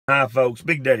Hi folks,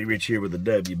 Big Daddy Rich here with the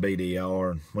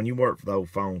WBDR. When you work for the old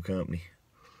phone company,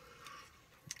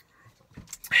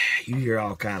 you hear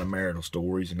all kind of marital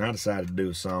stories, and I decided to do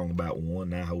a song about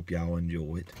one, and I hope y'all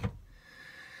enjoy it.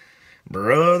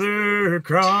 Brother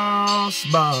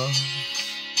Crossbox,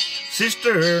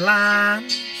 sister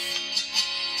lines,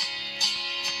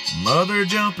 mother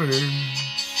jumpers,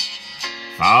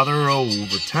 father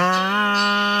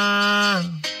overtime.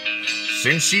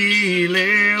 Since she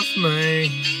left me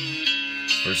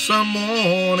for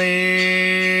someone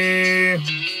else,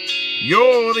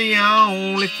 you're the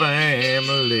only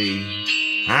family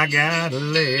I got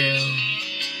left.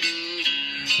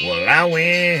 Well, I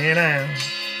went out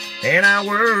and I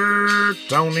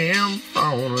worked on them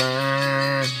phone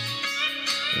lines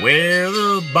where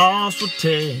the boss would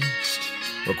text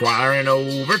requiring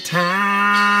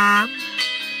overtime,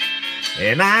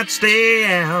 and I'd stay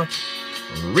out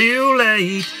real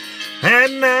late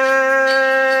at night.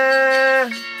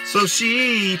 So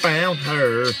she found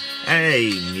her a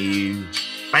new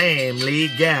family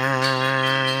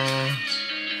guy.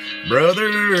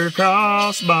 Brother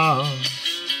Crossbox,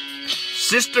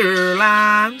 sister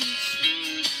lines,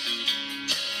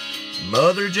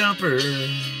 mother jumpers,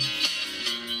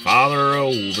 father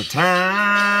overtime.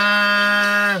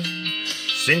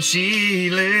 Since she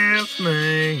left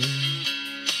me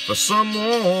for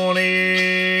someone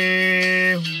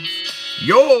else,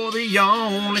 you're the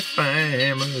only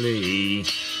family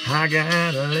I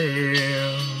got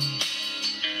left.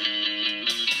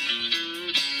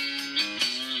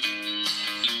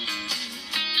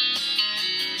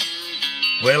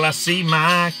 Well, I see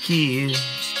my kids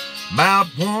about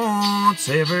once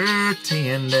every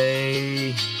 10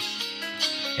 days,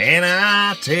 and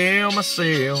I tell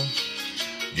myself,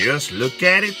 just look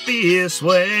at it this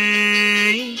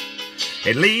way.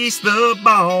 At least the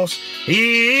boss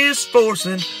is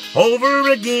forcing over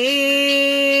again,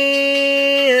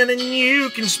 and you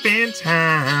can spend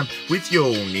time with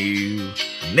your new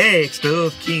next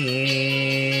of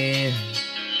kin.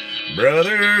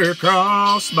 Brother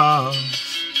Crossbox,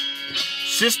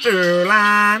 sister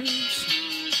lines,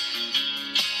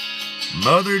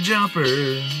 mother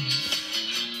jumpers,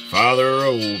 father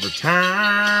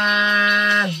overtime.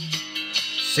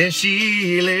 Since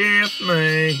she left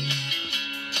me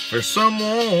for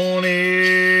someone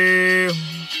else,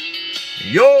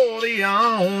 you're the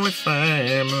only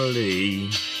family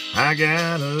I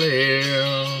got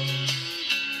left.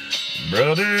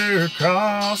 Brother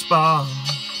Crossbox,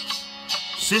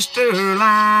 sister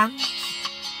lines,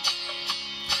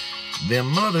 them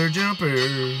mother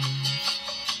jumpers,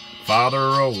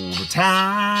 father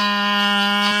overtime.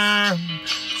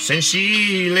 Since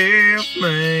she left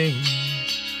me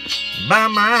by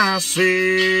myself,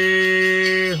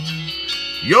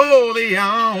 you're the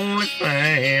only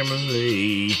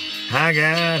family I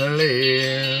got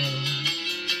left.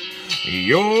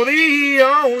 You're the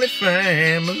only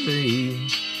family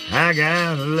I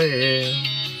got left.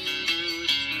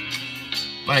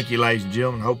 Thank you, ladies and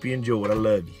gentlemen. Hope you enjoyed. I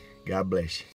love you. God bless you.